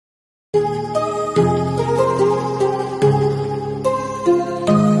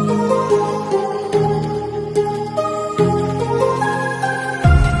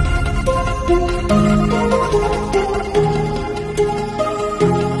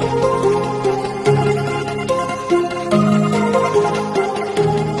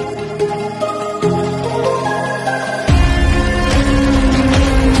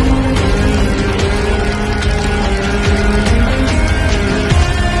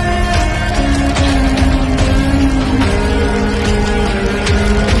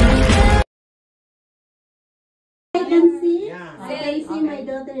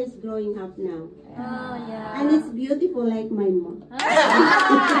growing up now. Oh, yeah. And it's beautiful like my mom.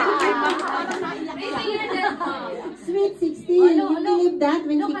 Sweet 16. You believe that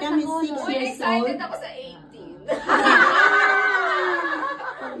when she comes 6 years old? Excited ako sa 18.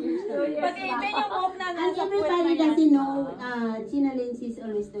 Pati even yung hope na And everybody doesn't know, Gina Lindsay is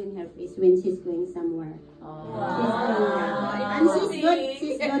always doing her face when she's going somewhere. And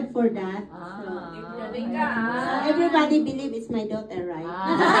she's good for that. So everybody believe it's my daughter, right?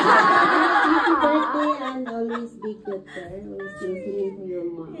 Happy birthday and always be good there. Always listening to your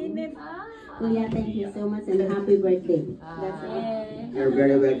mom. Kuya, thank you so much and happy birthday. That's all. You're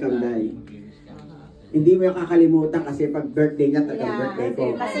very welcome, Day. Hindi mo yung kakalimutan kasi pag birthday niya, talagang birthday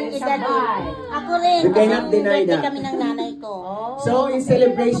ko. Kasi edad ako rin. We cannot deny that. Kami ng nanay ko. So, in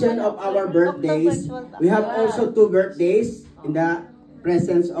celebration of our birthdays, we have also 2 birthdays in the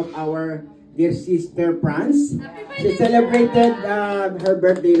presence of our dear sister Franz. She celebrated her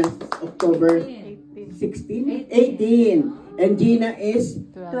birthday last October 16? 18. And Gina is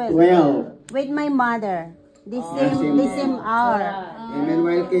 12. With my mother. The same hour. And then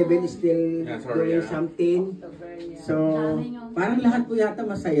while Kevin is still doing something. So, parang lahat po yata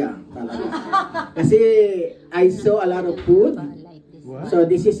masaya. Talaga. Kasi I saw a lot of food. So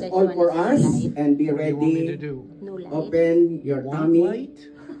this is all for us. And be ready. Open your tummy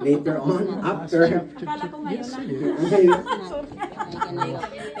later on, after.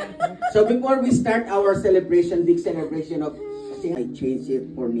 So before we start our celebration, big celebration of, I changed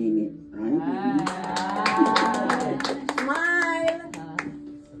it for Nene. Right? Smile!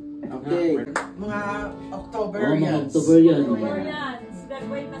 Okay. Mga Octoberians.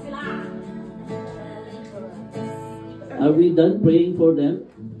 Graduate na sila. Are we done praying for them?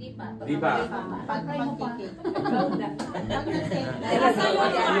 Di ba?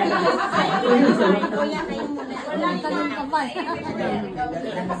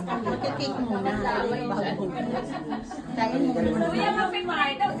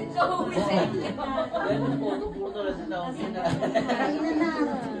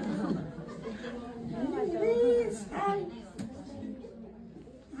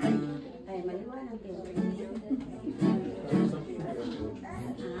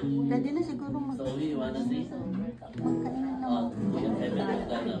 Pwede na siguro So you wanna say?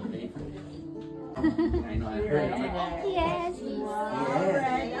 I know, I heard. Yes.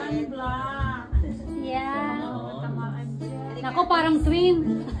 Yeah. Nako, parang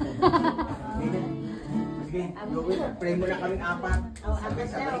twin. Okay, pray mo na kaming 4.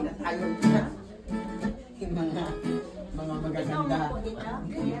 Sabay-sabay na tayo. Yung mga magaganda.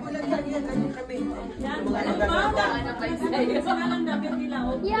 Hindi mo lang yan kami. Mga magaganda.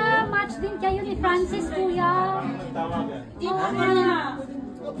 Yeah, match din kayo ni Francis, kuya.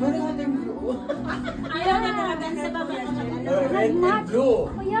 Ayaw na talagang sa baba. Red and blue.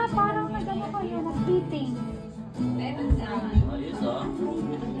 Kuya, parang nagano kayo, nag-fitting. Ayos ah.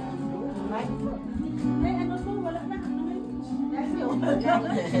 Ano po, wala na.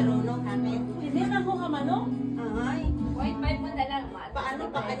 Hindi na ko kamano? Ay. White vibe mo na lang, Mat.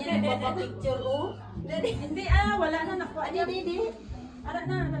 Paano pa kanya nagpapapicture ko? Hindi wala na nakuha. Hindi. Ara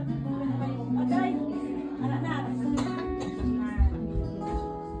na. Agay. Ara na.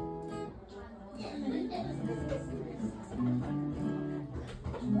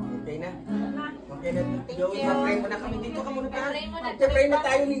 Okay na? Okay na. Joey, pray mo na kami. Dito ka muna ka. Pray na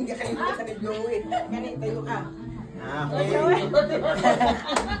tayo. Hindi ka kalimutan ni Joey. Ganit, tayo ka. Okay.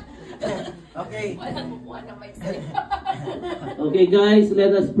 Okay. Okay guys,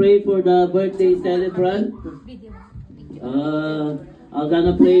 let us pray for the birthday celebrant. I'm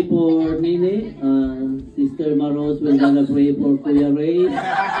gonna pray for Nene. Sister Maros will gonna pray for Kuya Ray.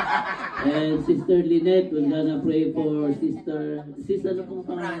 And Sister Lynette will gonna pray for Sister ano pong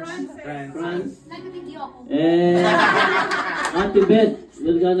pangalan? France. And Ate Beth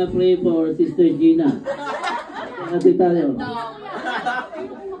will gonna pray for Sister Gina. Ate tayo.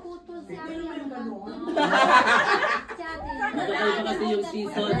 Nakakaiba kasi yung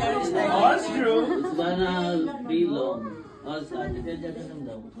season. Oh, it's true. It's gonna be long. Sa Ate Beth yan lang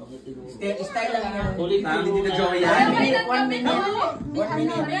daw. Style lang yan. Ulit Hindi na Joey yan. 1 minute. 1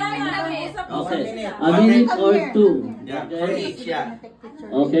 minute. Okay. A minute or 2. Okay.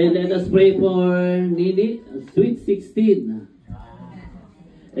 Okay, let us pray for Nene. Sweet 16.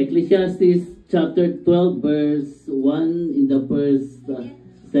 Ecclesiastes chapter 12 verse 1 in the first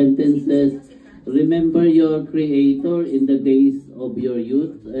sentences. Remember your Creator in the days of your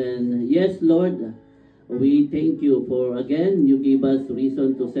youth. And yes, Lord, we thank you for again, you give us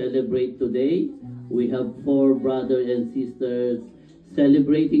reason to celebrate today. We have 4 brothers and sisters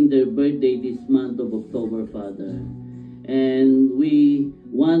celebrating their birthday this month of October, Father. And we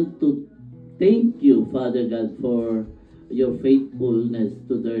want to thank you, Father God, for your faithfulness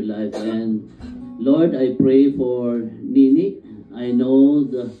to their lives. And Lord, I pray for Nene. I know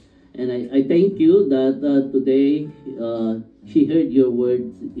and I thank you that today she heard your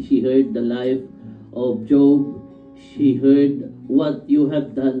words. She heard the life of Job. She heard what you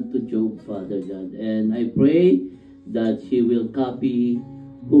have done to Job, Father God. And I pray that she will copy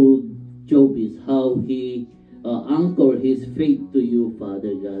who Job is, how he anchored his faith to you,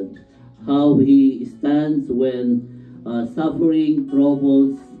 Father God. How he stands when suffering,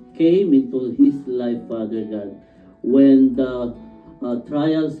 troubles came into his life, Father God. When the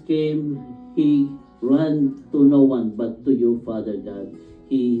trials came, he ran to no one but to you, Father God.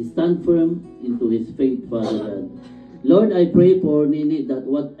 He stand firm into his faith, Father God. Lord, I pray for Nene that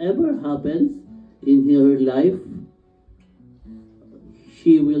whatever happens in her life,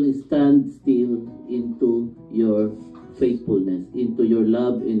 she will stand still into your faithfulness, into your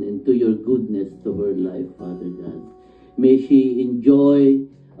love, and into your goodness to her life, Father God. May she enjoy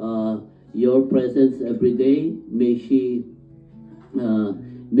your presence every day. May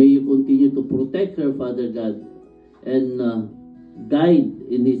you continue to protect her, Father God, and guide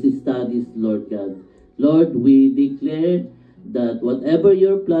in his studies, Lord God. Lord, we declare that whatever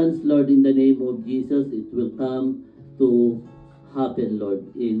your plans, Lord, in the name of Jesus, it will come to happen, Lord,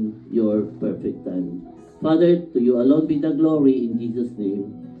 in your perfect time. Father, to you alone be the glory, in Jesus'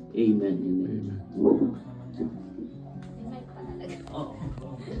 name. Amen and amen.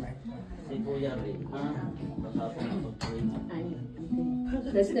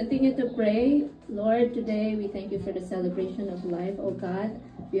 Let's continue to pray. Lord, today we thank you for the celebration of life, oh God.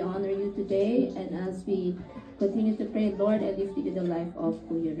 We honor you today, and as we continue to pray, Lord, I lift you the life of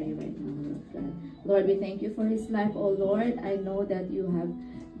Kuya Ray right now, Lord God. Lord, we thank you for his life, oh Lord. I know that you have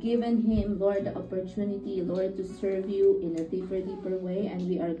given him, Lord, the opportunity, Lord, to serve you in a deeper way, and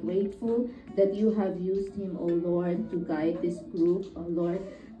we are grateful that you have used him, oh Lord, to guide this group, oh Lord,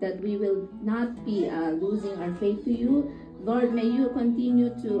 that we will not be losing our faith to you. Lord, may you continue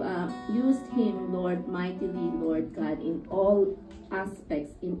to use him, Lord, mightily, Lord God, in all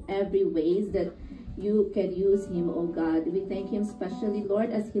aspects, in every ways that you can use him, oh God. We thank him especially, Lord,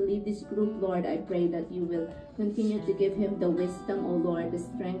 as he leads this group, Lord. I pray that you will continue to give him the wisdom, oh Lord, the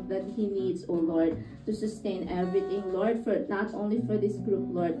strength that he needs, oh Lord, to sustain everything, Lord, for not only for this group,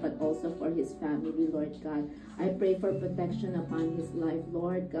 Lord, but also for his family, Lord God. I pray for protection upon his life,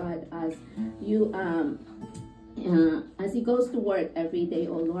 Lord God, as you as he goes to work every day,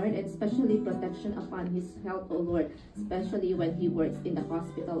 oh Lord, and especially protection upon his health, oh Lord, especially when he works in the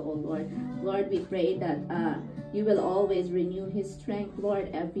hospital, oh Lord. Lord, we pray that you will always renew his strength, Lord,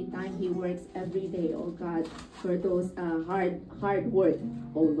 every time he works every day, oh God, for those hard work,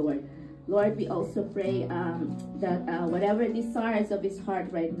 oh Lord. Lord, we also pray that whatever desires of his heart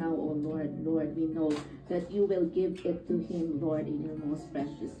right now, oh Lord, we know that you will give it to him, Lord, in your most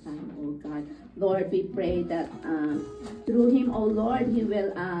precious time, oh God. Lord, we pray that through him, oh Lord, he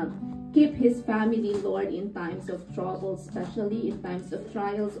will keep his family, Lord, in times of trouble, especially in times of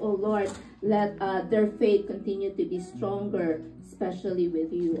trials, oh Lord. Let their faith continue to be stronger, especially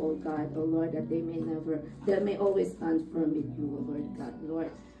with you, oh God, oh Lord, that they may always stand firm with you, oh Lord God,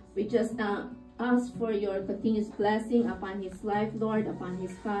 Lord. We just ask for your continuous blessing upon his life, Lord, upon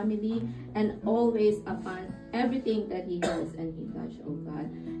his family, and always upon everything that he has and he touches, oh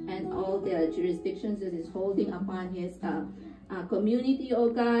God, and all the jurisdictions that is holding upon his community, oh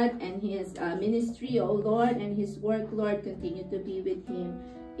God, and his ministry, oh Lord, and his work, Lord, continue to be with him.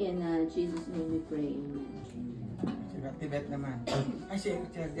 In Jesus' name we pray. Amen. Tibet naman. Ay, si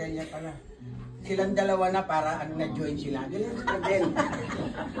Delia pala. Silang dalawa na para na-join sila. But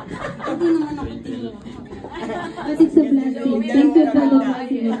it's a blessing. Thank you for the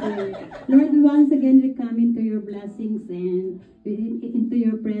blessing. Lord, once again we come into your blessings and into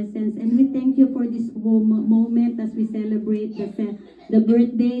your presence, and we thank you for this moment as we celebrate the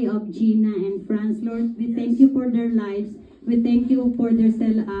birthday of Gina and Franz. Lord, we thank you for their lives. We thank you for their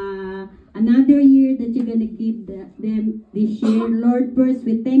another year that you're going to give them this year. Lord, first,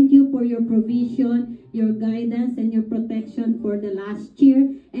 we thank you for your provision, your guidance, and your protection for the last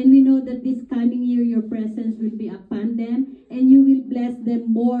year. And we know that this coming year, your presence will be upon them, and you will bless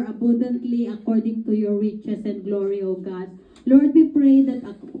them more abundantly according to your riches and glory, O God. Lord, we pray that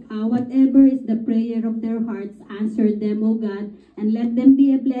whatever is the prayer of their hearts, answer them, O God, and let them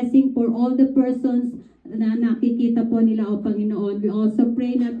be a blessing for all the persons na nakikita po nila, O Panginoon. We also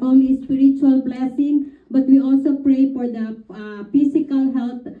pray not only spiritual blessing, but we also pray for the physical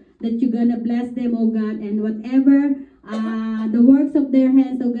health, that you're gonna bless them, O God, and whatever the works of their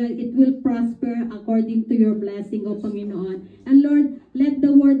hands, O God, it will prosper according to your blessing, O Panginoon. And Lord, let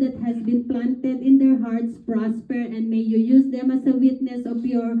the word that has been planted in their hearts prosper, and may you use them as a witness of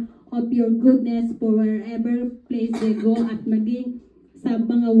your goodness for wherever place they go at maging sa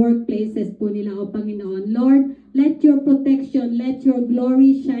mga workplaces po nila, O Panginoon. Lord, let your protection, let your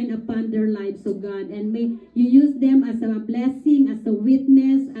glory shine upon their lives, O God, and may you use them as a blessing, as a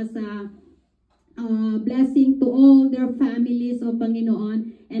witness, as a blessing to all their families, O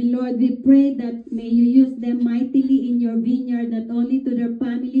Panginoon. And Lord, we pray that may you use them mightily in your vineyard, not only to their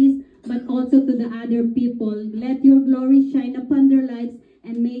families, but also to the other people. Let your glory shine upon their lives,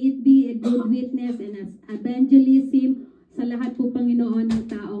 and may it be a good witness and as evangelism sa lahat po, Panginoon, ng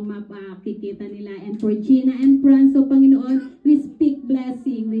taong mapakikita nila. And for Gina and Franz, O Panginoon, we speak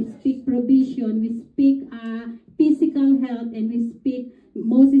blessing, we speak provision, we speak physical health, and we speak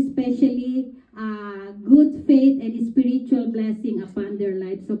most especially good faith and spiritual blessing upon their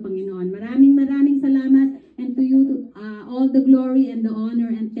lives, O Panginoon. Maraming salamat, and to you all the glory and the honor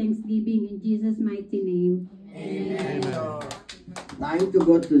and thanksgiving in Jesus' mighty name. Amen. Time to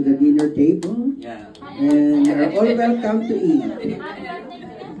go to the dinner table. Yeah. And you're all welcome to eat.